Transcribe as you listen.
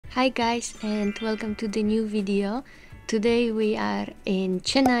Hi guys, and welcome to the new video. Today we are in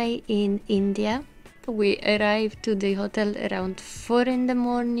Chennai in India. We arrived to the hotel around 4 in the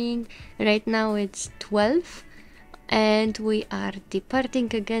morning. Right now it's 12 and we are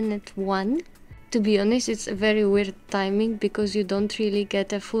departing again at 1. To be honest, it's a very weird timing because you don't really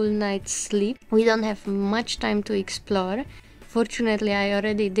get a full night's sleep. We don't have much time to explore. Fortunately, I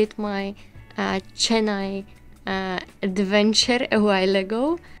already did my Chennai adventure a while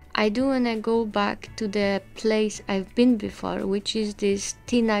ago. I do wanna go back to the place I've been before, which is this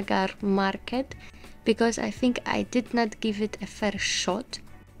Tinagar market, because I think I did not give it a fair shot.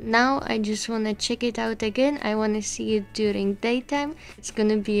 Now I just wanna check it out again. I wanna see it during daytime. It's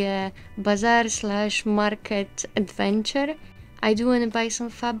gonna be a bazaar slash market adventure. I do wanna buy some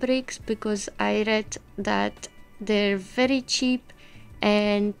fabrics because I read that they're very cheap.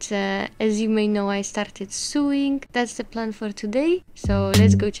 And as you may know, I started sewing. That's the plan for today, so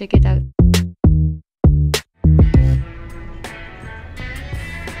let's go check it out.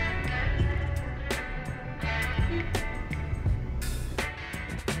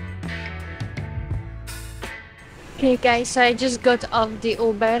 Okay guys, so I just got off the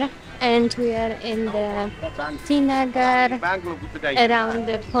Uber and we are in the Tinagar around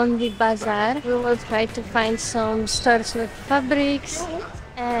the Pondi Bazaar. We will try to find some stores with fabrics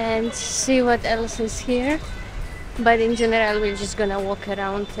and see what else is here. But in general, we're just gonna walk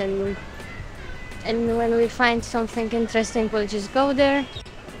around and when we find something interesting, we'll just go there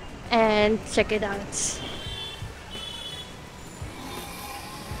and check it out.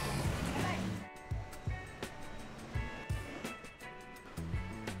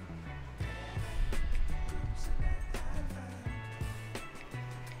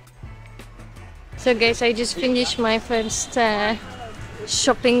 So guys, I just finished my first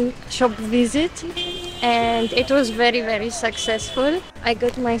shop visit and it was very successful. I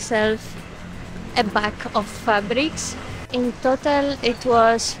got myself a bag of fabrics. In total it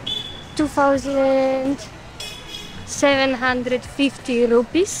was 2,750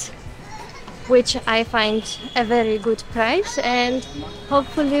 rupees, which I find a very good price, and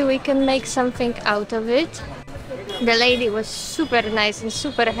hopefully we can make something out of it. The lady was super nice and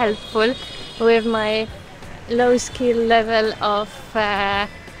super helpful with my low skill level of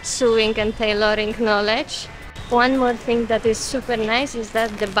sewing and tailoring knowledge. One more thing that is super nice is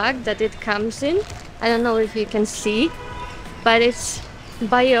that the bag that it comes in, I don't know if you can see, but it's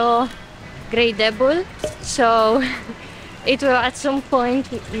biodegradable, so it will at some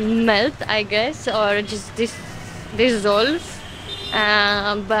point melt, I guess, or just dissolve.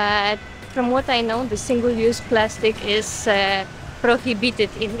 But from what I know, the single-use plastic is prohibited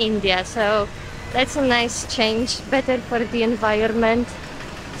in India, so that's a nice change, better for the environment.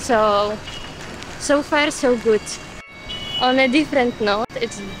 So far so good. On a different note,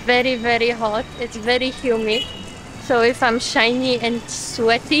 it's very hot, it's very humid, so if I'm shiny and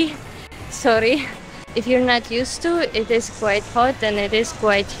sweaty, sorry. If you're not used to it, it is quite hot and it is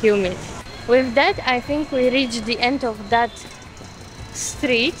quite humid. With that, I think we reached the end of that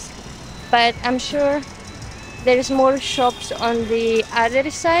street, but I'm sure there's more shops on the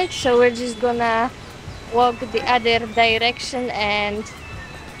other side, so we're just gonna walk the other direction and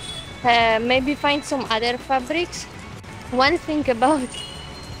maybe find some other fabrics. One thing about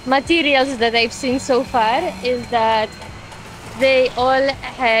materials that I've seen so far is that they all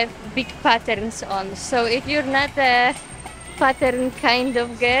have big patterns on, so if you're not a pattern kind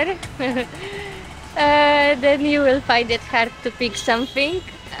of girl then you will find it hard to pick something.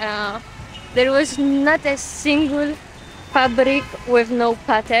 There was not a single fabric with no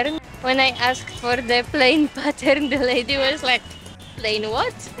pattern. When I asked for the plain pattern, the lady was like, plain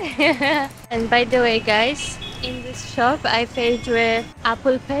what? And by the way guys, in this shop I paid with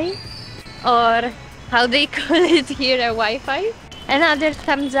Apple Pay, or how they call it here, a Wi-Fi. Another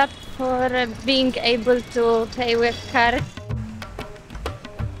thumbs up for being able to pay with card.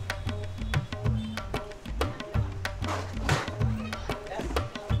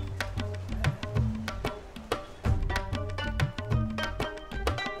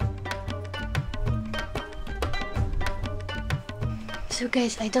 So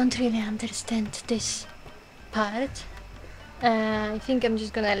guys, I don't really understand this part. I think I'm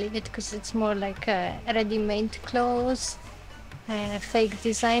just gonna leave it because it's more like ready-made clothes, fake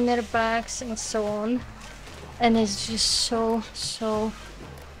designer bags and so on. And it's just so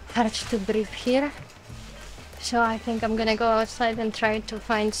hard to breathe here. So I think I'm gonna go outside and try to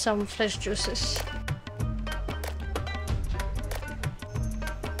find some fresh juices.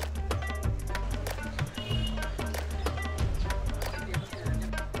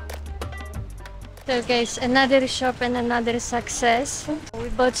 So guys, another shop and another success. We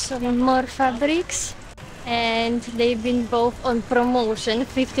bought some more fabrics and they've been both on promotion,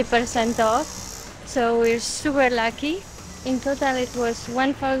 50% off. So we're super lucky. In total it was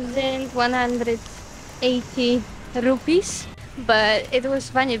 1,180 rupees. But it was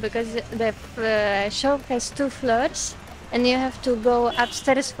funny because the shop has 2 floors and you have to go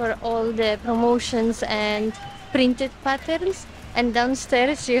upstairs for all the promotions and printed patterns, and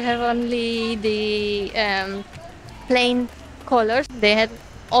downstairs you have only the plain colors. They had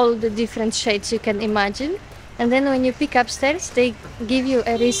all the different shades you can imagine, and then when you pick upstairs they give you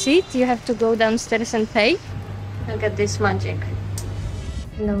a receipt. You have to go downstairs and pay. Look at this magic.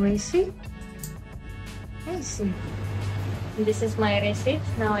 No receipt. I see. This is my receipt.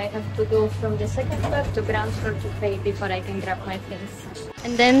 Now I have to go from the second floor to ground floor to pay before I can grab my things.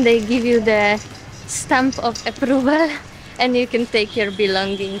 And then they give you the stamp of approval and you can take your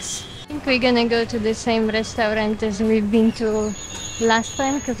belongings. I think we're gonna go to the same restaurant as we've been to last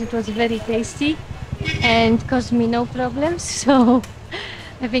time because it was very tasty and caused me no problems. So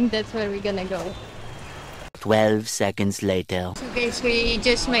I think that's where we're gonna go. 12 seconds later. So guys, we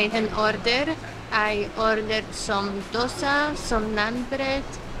just made an order. I ordered some dosa, some naan bread,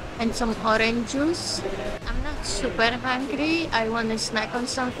 and some orange juice. I'm not super hungry. I want to snack on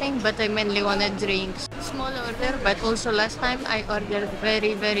something, but I mainly want to drink. Small order, but also last time I ordered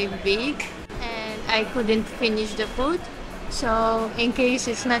very big and I couldn't finish the food. So in case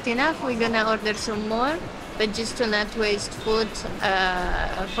it's not enough, we're gonna order some more. But just to not waste food,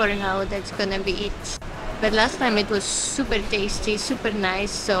 for now that's gonna be it. But last time it was super tasty, super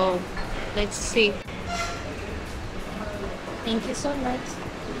nice, so let's see. Thank you so much.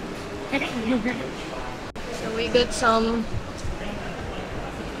 So we got some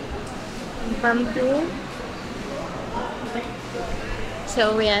bamboo.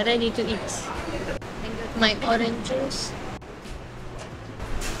 So we are ready to eat. I got my orange juice.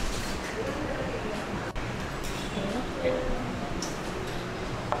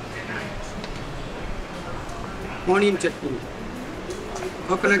 Onion chutney,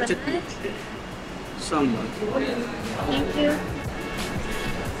 coconut chutney, sambar. Thank you.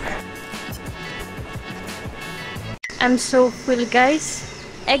 I'm so full, guys.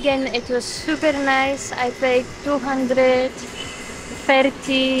 Again, it was super nice. I paid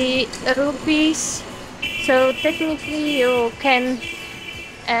 230 rupees. So technically you can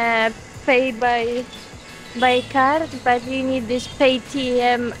pay by card, but you need this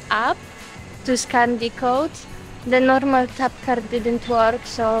Paytm app to scan the code. The normal tap card didn't work,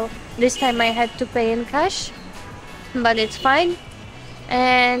 so this time I had to pay in cash, but it's fine.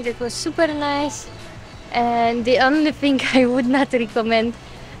 And it was super nice. And the only thing I would not recommend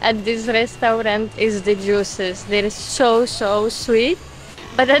at this restaurant is the juices. They're so sweet.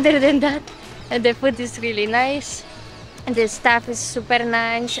 But other than that, the food is really nice. The staff is super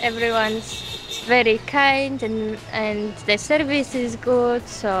nice. Everyone's very kind and the service is good,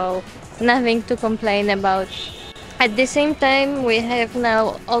 so nothing to complain about. At the same time, we have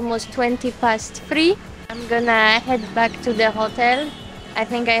now almost 3:20. I'm gonna head back to the hotel. I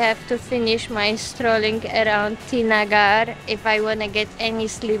think I have to finish my strolling around T Nagar if I wanna get any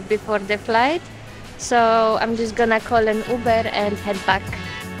sleep before the flight. So I'm just gonna call an Uber and head back.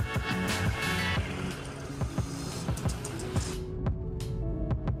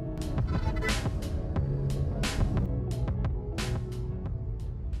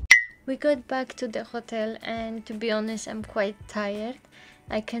 We got back to the hotel and to be honest, I'm quite tired.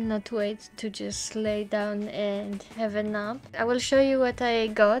 I cannot wait to just lay down and have a nap. I will show you what I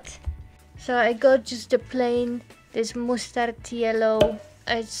got. So I got just the plain, this mustard yellow,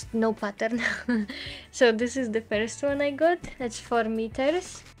 it's no pattern. So this is the first one I got, that's 4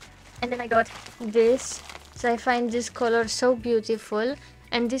 meters. And then I got this. So I find this color so beautiful.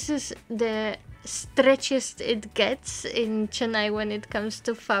 And this is the stretchiest it gets in Chennai when it comes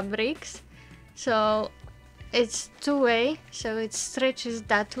to fabrics. So it's two-way, so it stretches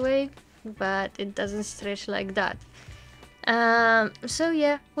that way, but it doesn't stretch like that. So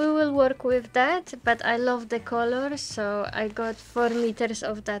yeah, we will work with that, but I love the color, so I got 4 meters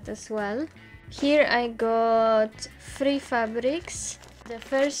of that as well. Here I got 3 fabrics. The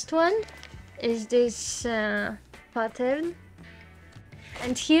first one is this pattern.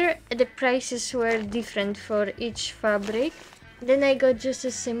 And here the prices were different for each fabric. Then I got just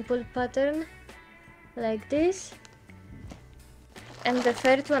a simple pattern like this. And the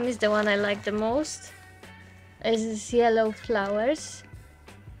third one is the one I like the most. Is this yellow flowers.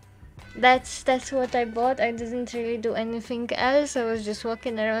 That's what I bought. I didn't really do anything else. I was just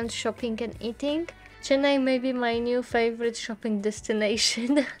walking around shopping and eating. Chennai may be my new favorite shopping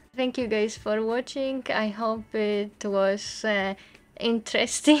destination. Thank you guys for watching. I hope it was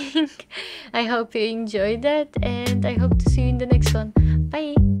interesting. I hope you enjoyed that, and I hope to see you in the